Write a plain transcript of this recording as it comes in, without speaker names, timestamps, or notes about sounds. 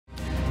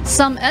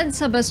Some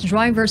EDSA bus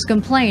drivers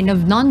complain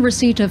of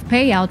non-receipt of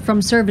payout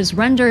from service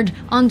rendered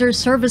under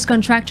service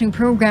contracting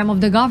program of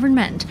the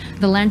government.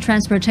 The Land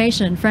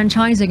Transportation,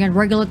 Franchising and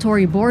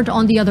Regulatory Board,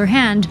 on the other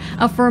hand,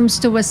 affirms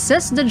to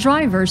assist the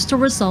drivers to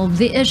resolve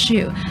the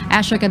issue.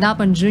 Asher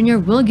Cadapan Jr.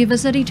 will give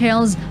us the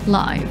details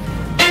live.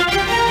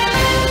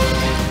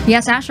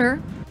 Yes, Asher.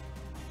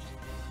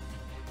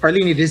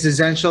 Arlene, it is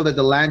essential that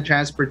the Land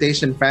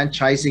Transportation,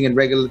 Franchising and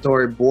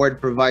Regulatory Board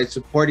provide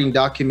supporting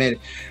document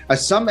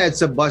as some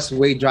EDSA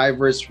busway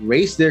drivers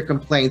raise their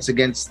complaints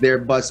against their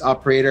bus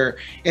operator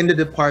in the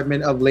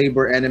Department of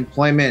Labor and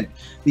Employment.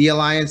 The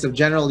Alliance of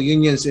General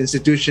Unions,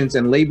 Institutions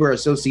and Labor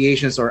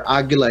Associations, or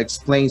AGILA,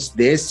 explains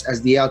this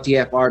as the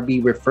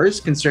LTFRB refers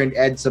concerned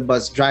EDSA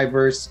bus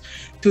drivers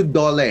to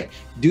DOLE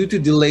due to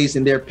delays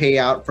in their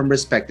payout from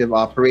respective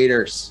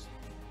operators.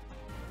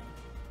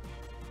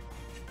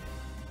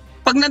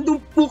 Pag nandun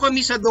po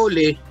kami sa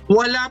DOLE,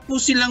 wala po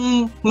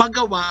silang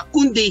magawa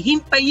kundi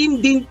hintayin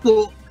din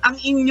po ang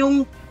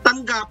inyong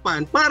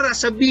tanggapan para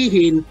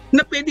sabihin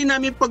na pwede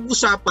namin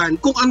pag-usapan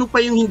kung ano pa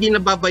yung hindi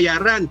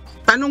nababayaran.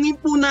 Tanungin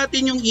po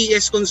natin yung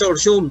ES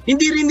Consortium.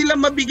 Hindi rin nila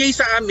mabigay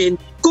sa amin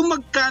kung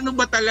magkano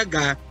ba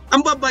talaga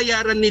ang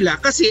babayaran nila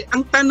kasi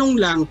ang tanong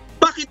lang,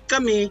 bakit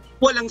kami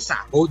walang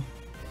sahod?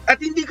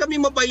 At hindi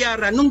kami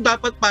mabayaran nung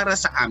dapat para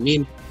sa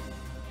amin.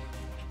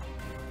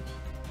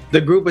 The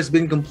group has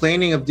been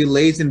complaining of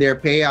delays in their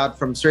payout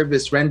from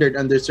service rendered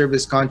under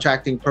service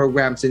contracting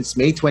program since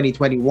May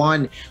 2021,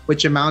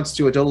 which amounts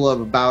to a total of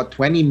about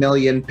 20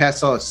 million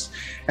pesos.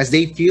 As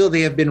they feel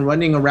they have been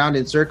running around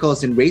in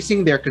circles and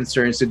raising their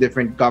concerns to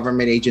different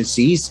government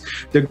agencies,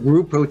 the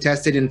group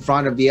protested in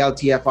front of the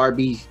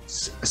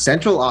LTFRB's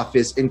central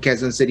office in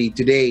Quezon City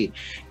today.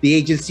 The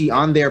agency,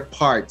 on their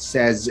part,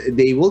 says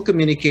they will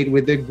communicate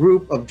with the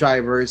group of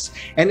drivers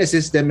and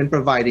assist them in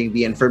providing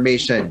the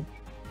information.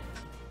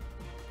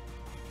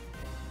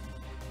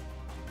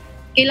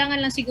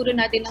 Kailangan lang siguro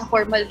natin ng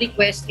formal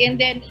request, and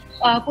then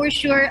for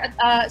sure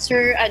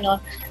Sir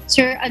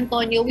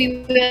Antonio,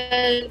 we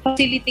will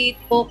facilitate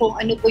po kung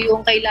ano po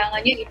yung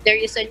kailangan niyo if there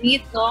is a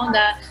need, no,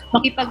 na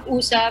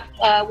makipag-usap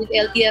with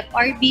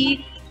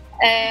LTFRB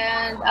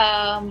and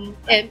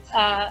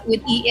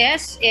with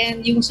ES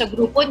and yung sa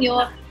grupo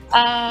niyo,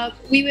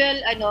 we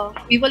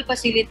will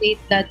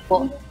facilitate that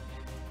po.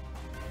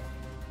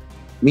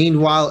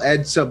 Meanwhile,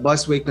 EDSA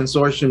busway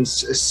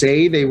consortiums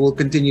say they will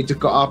continue to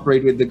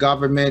cooperate with the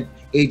government,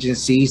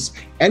 agencies,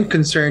 and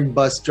concerned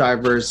bus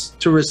drivers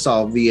to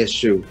resolve the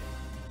issue.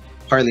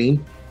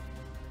 Harleen?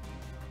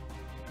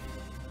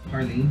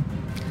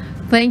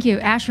 Thank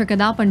you, Asher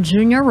Cadapan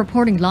Jr.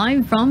 reporting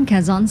live from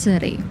Quezon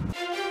City.